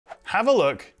have a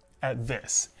look at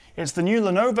this. It's the new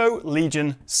Lenovo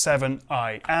Legion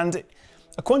 7i, and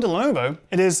according to Lenovo,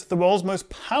 it is the world's most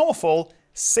powerful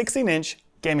 16-inch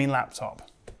gaming laptop.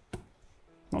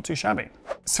 Not too shabby.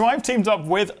 So I've teamed up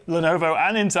with Lenovo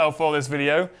and Intel for this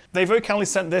video. They very kindly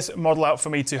sent this model out for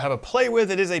me to have a play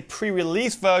with. It is a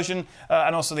pre-release version,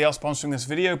 and also they are sponsoring this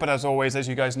video, but as always, as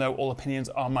you guys know, all opinions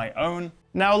are my own.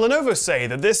 Now, Lenovo say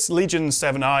that this Legion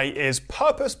 7i is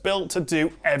purpose-built to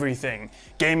do everything.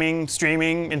 Gaming,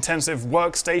 streaming, intensive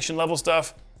workstation level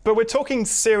stuff. But we're talking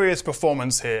serious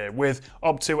performance here, with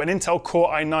up to an Intel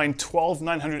Core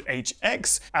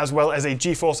i9-12900HX, as well as a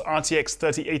GeForce RTX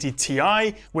 3080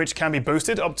 Ti, which can be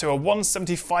boosted up to a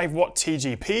 175-watt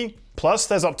TGP. Plus,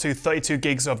 there's up to 32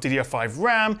 gigs of DDR5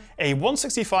 RAM, a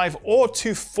 165 or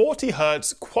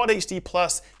 240Hz Quad HD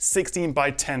Plus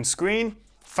 16:10 screen,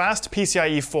 fast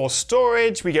PCIe 4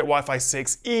 storage, we get Wi-Fi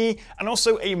 6E, and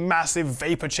also a massive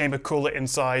vapor chamber cooler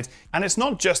inside. And it's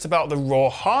not just about the raw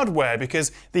hardware,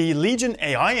 because the Legion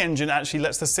AI engine actually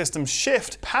lets the system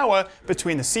shift power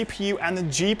between the CPU and the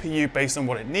GPU based on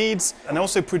what it needs, and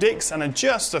also predicts and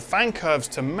adjusts the fan curves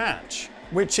to match,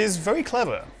 which is very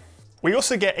clever. We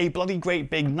also get a bloody great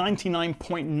big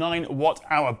 99.9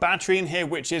 watt-hour battery in here,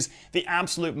 which is the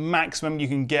absolute maximum you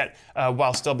can get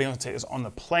while still being able to take this on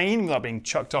the plane without being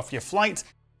chucked off your flight.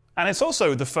 And it's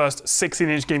also the first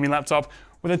 16-inch gaming laptop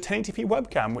with a 1080p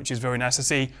webcam, which is very nice to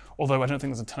see, although I don't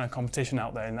think there's a ton of competition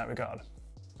out there in that regard.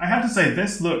 I have to say,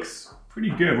 this looks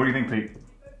pretty good. What do you think, Pete?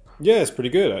 Yeah, it's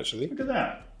pretty good, actually. Look at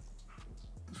that.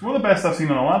 It's one of the best I've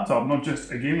seen on a laptop, not just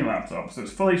a gaming laptop. So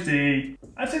it's full HD.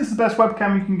 I'd say it's the best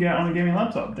webcam you can get on a gaming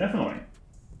laptop, definitely.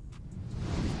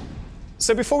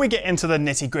 So before we get into the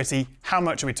nitty-gritty, how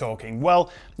much are we talking?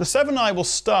 Well, the 7i will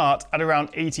start at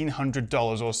around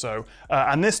 $1,800 or so,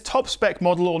 and this top spec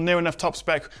model, or near enough top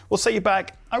spec, will set you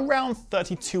back around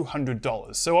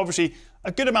 $3,200. So obviously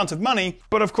a good amount of money,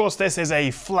 but of course this is a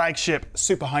flagship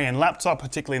super high-end laptop,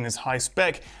 particularly in this high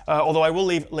spec, although I will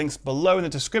leave links below in the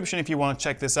description if you want to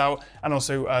check this out, and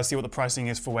also see what the pricing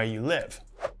is for where you live.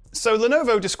 So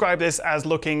Lenovo described this as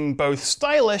looking both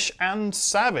stylish and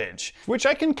savage, which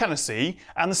I can kind of see,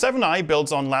 and the 7i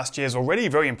builds on last year's already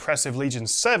very impressive Legion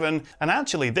 7, and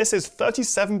actually this is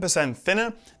 37%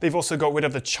 thinner. They've also got rid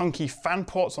of the chunky fan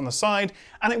ports on the side,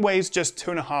 and it weighs just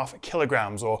 2.5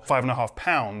 kilograms or 5.5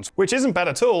 pounds, which isn't bad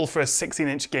at all for a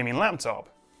 16-inch gaming laptop.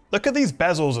 Look at these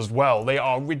bezels as well. They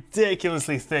are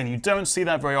ridiculously thin. You don't see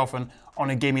that very often on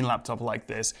a gaming laptop like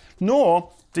this,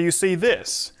 nor do you see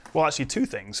this. Well, actually two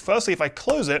things. Firstly, if I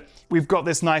close it, we've got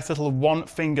this nice little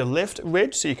one-finger lift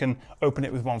ridge, so you can open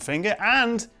it with one finger,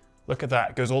 and look at that,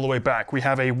 it goes all the way back. We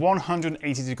have a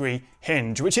 180-degree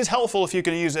hinge, which is helpful if you're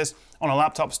going to use this on a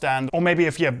laptop stand, or maybe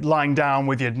if you're lying down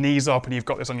with your knees up and you've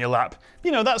got this on your lap.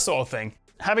 You know, that sort of thing.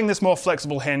 Having this more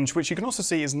flexible hinge, which you can also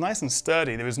see is nice and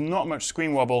sturdy. There is not much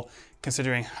screen wobble,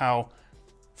 considering how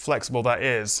flexible that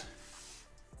is.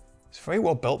 It's very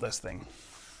well built, this thing.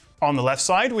 On the left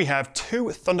side, we have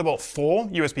two Thunderbolt 4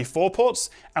 USB 4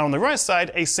 ports, and on the right side,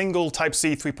 a single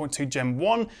Type-C 3.2 Gen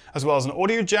 1, as well as an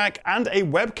audio jack and a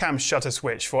webcam shutter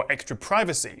switch for extra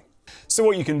privacy. So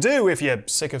what you can do if you're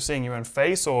sick of seeing your own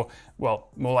face, or, well,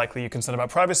 more likely you're concerned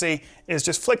about privacy, is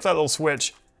just flick that little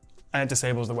switch and it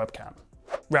disables the webcam.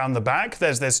 Round the back,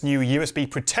 there's this new USB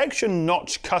protection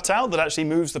notch cutout that actually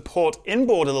moves the port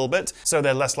inboard a little bit, so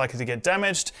they're less likely to get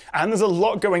damaged. And there's a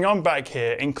lot going on back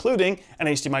here, including an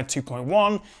HDMI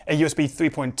 2.1, a USB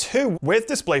 3.2 with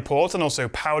DisplayPort, and also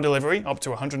power delivery up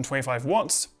to 125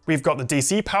 watts. We've got the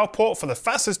DC power port for the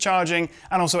fastest charging,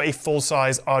 and also a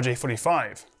full-size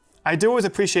RJ45. I do always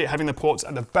appreciate having the ports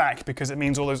at the back because it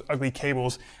means all those ugly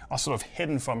cables are sort of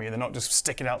hidden from you, they're not just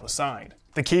sticking out the side.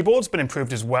 The keyboard's been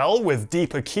improved as well, with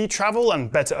deeper key travel and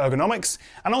better ergonomics,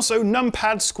 and also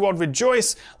numpad squad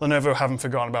rejoice, Lenovo haven't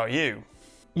forgotten about you.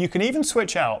 You can even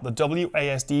switch out the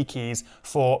WASD keys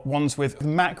for ones with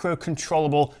macro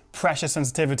controllable pressure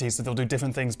sensitivity, so they'll do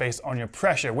different things based on your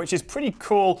pressure, which is pretty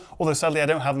cool, although sadly I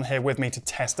don't have them here with me to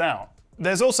test out.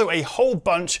 There's also a whole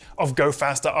bunch of Go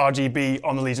Faster RGB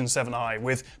on the Legion 7i,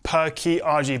 with per key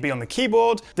RGB on the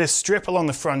keyboard, this strip along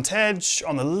the front edge,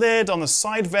 on the lid, on the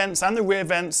side vents and the rear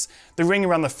vents, the ring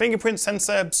around the fingerprint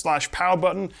sensor / power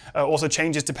button also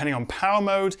changes depending on power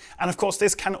mode, and of course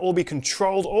this can all be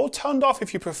controlled or turned off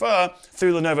if you prefer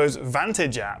through Lenovo's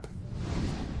Vantage app.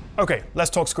 Okay, let's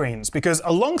talk screens, because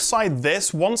alongside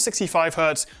this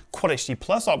 165Hz Quad HD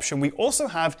Plus option, we also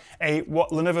have a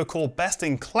what Lenovo call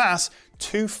best-in-class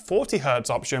 240Hz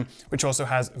option, which also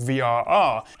has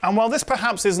VRR. And while this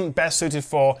perhaps isn't best suited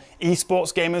for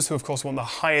esports gamers who of course want the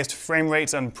highest frame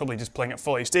rates and probably just playing at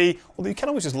full HD, although you can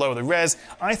always just lower the res,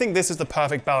 I think this is the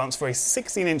perfect balance for a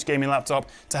 16-inch gaming laptop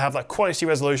to have that Quad HD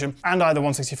resolution and either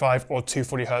 165 or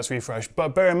 240Hz refresh.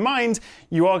 But bear in mind,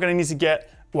 you are going to need to get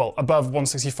above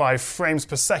 165 frames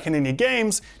per second in your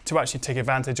games to actually take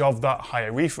advantage of that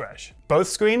higher refresh. Both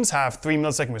screens have 3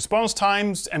 millisecond response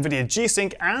times, NVIDIA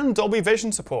G-Sync, and Dolby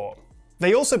Vision support.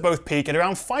 They also both peak at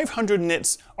around 500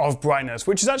 nits of brightness,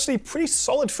 which is actually pretty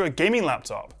solid for a gaming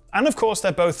laptop. And of course,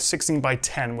 they're both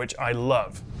 16:10, which I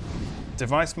love.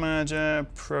 Device manager,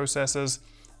 processors.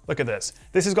 Look at this.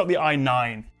 This has got the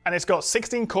i9, and it's got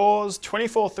 16 cores,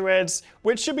 24 threads,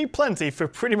 which should be plenty for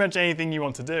pretty much anything you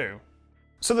want to do.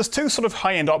 So there's two sort of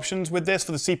high-end options with this.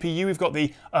 For the CPU, we've got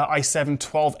the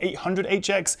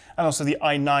i7-12800HX and also the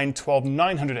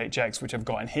i9-12900HX, which I've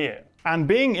got in here. And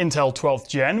being Intel 12th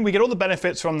Gen, we get all the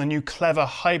benefits from the new clever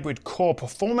hybrid core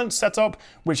performance setup,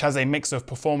 which has a mix of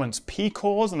performance P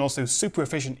cores and also super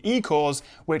efficient E cores,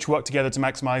 which work together to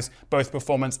maximize both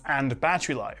performance and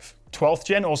battery life. 12th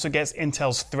Gen also gets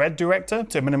Intel's Thread Director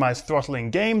to minimize throttling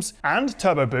games, and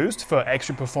Turbo Boost for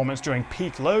extra performance during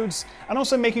peak loads, and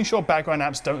also making sure background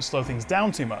apps don't slow things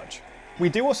down too much. We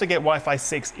do also get Wi-Fi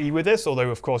 6E with this, although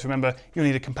of course remember you'll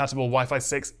need a compatible Wi-Fi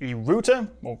 6E router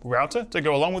to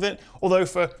go along with it, although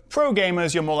for pro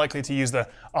gamers you're more likely to use the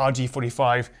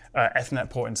RG45 Ethernet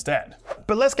port instead.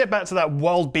 But let's get back to that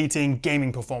world-beating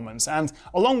gaming performance, and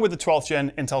along with the 12th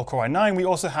Gen Intel Core i9 we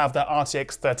also have the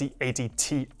RTX 3080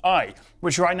 Ti,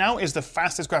 which right now is the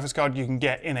fastest graphics card you can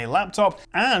get in a laptop,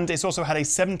 and it's also had a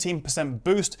 17%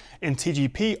 boost in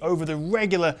TGP over the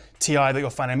regular Ti that you'll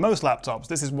find in most laptops.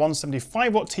 This is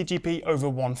 175 watt TGP over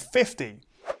 150.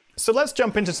 So let's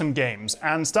jump into some games,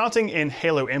 and starting in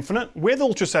Halo Infinite, with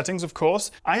ultra settings of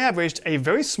course, I averaged a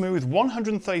very smooth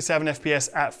 137 FPS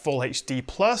at Full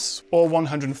HD+, or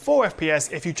 104 FPS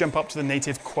if you jump up to the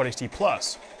native Quad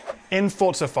HD+. In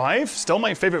Forza 5, still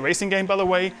my favorite racing game by the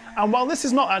way, and while this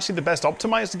is not actually the best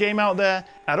optimized game out there,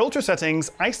 at ultra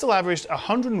settings I still averaged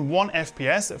 101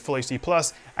 FPS at Full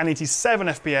HD+, and 87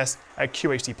 FPS at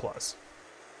QHD+.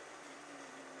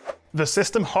 The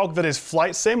system hog that is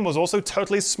Flight Sim was also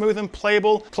totally smooth and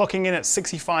playable, clocking in at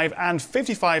 65 and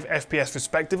 55 FPS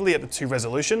respectively at the two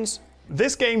resolutions.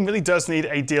 This game really does need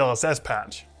a DLSS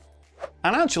patch.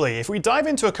 And actually, if we dive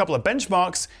into a couple of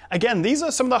benchmarks, again, these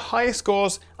are some of the highest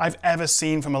scores I've ever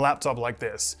seen from a laptop like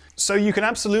this. So you can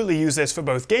absolutely use this for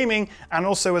both gaming and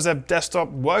also as a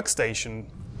desktop workstation.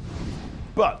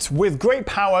 But with great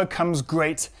power comes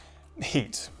great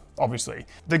heat. Obviously.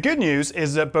 The good news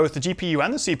is that both the GPU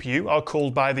and the CPU are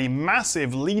cooled by the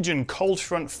massive Legion Cold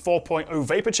Front 4.0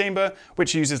 vapor chamber,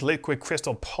 which uses liquid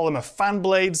crystal polymer fan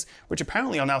blades, which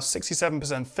apparently are now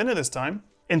 67% thinner this time.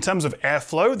 In terms of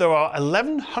airflow, there are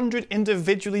 1,100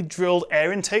 individually drilled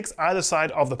air intakes either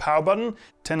side of the power button.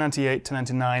 1098,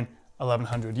 1099,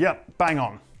 1100. Yep, bang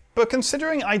on. But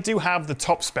considering I do have the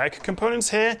top spec components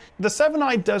here, the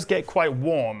 7i does get quite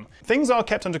warm. Things are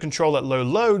kept under control at low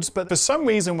loads, but for some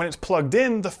reason when it's plugged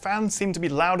in, the fans seem to be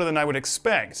louder than I would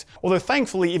expect. Although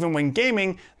thankfully, even when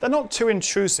gaming, they're not too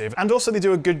intrusive, and also they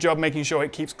do a good job making sure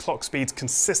it keeps clock speeds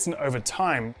consistent over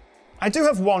time. I do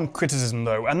have one criticism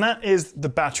though, and that is the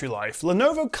battery life.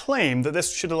 Lenovo claimed that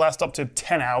this should last up to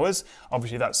 10 hours.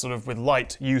 Obviously that's sort of with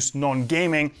light use,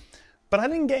 non-gaming. But I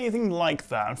didn't get anything like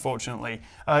that, unfortunately.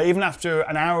 Even after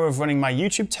an hour of running my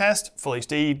YouTube test, Full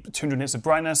HD, 200 nits of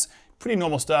brightness, pretty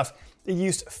normal stuff, it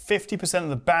used 50% of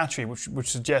the battery, which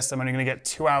suggests I'm only going to get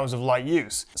 2 hours of light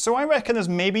use. So I reckon there's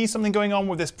maybe something going on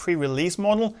with this pre-release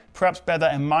model. Perhaps bear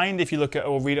that in mind if you look at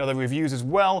or read other reviews as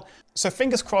well. So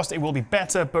fingers crossed it will be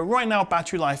better, but right now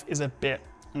battery life is a bit...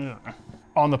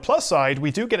 On the plus side, we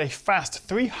do get a fast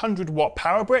 300 watt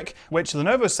power brick, which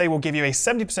Lenovo say will give you a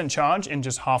 70% charge in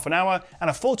just half an hour and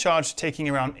a full charge taking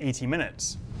around 80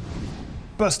 minutes.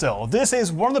 But still, this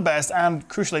is one of the best and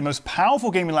crucially most powerful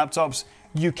gaming laptops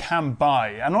you can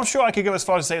buy. I'm not sure I could go as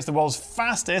far as to say it's the world's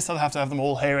fastest, I'll have to have them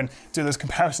all here and do those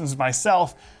comparisons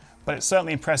myself, but it's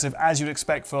certainly impressive as you'd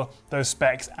expect for those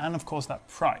specs and of course that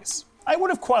price. I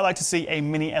would have quite liked to see a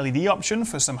mini LED option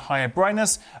for some higher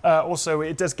brightness. Also,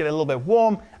 it does get a little bit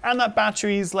warm, and that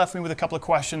battery's left me with a couple of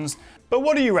questions. But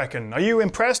what do you reckon? Are you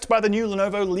impressed by the new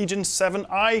Lenovo Legion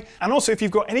 7i? And also, if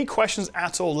you've got any questions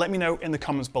at all, let me know in the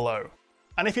comments below.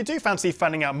 And if you do fancy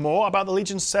finding out more about the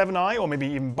Legion 7i, or maybe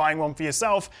even buying one for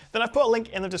yourself, then I've put a link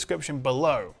in the description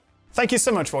below. Thank you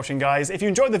so much for watching, guys. If you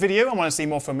enjoyed the video and want to see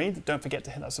more from me, don't forget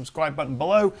to hit that subscribe button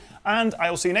below, and I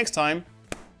will see you next time,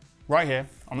 right here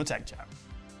on the Tech Chat.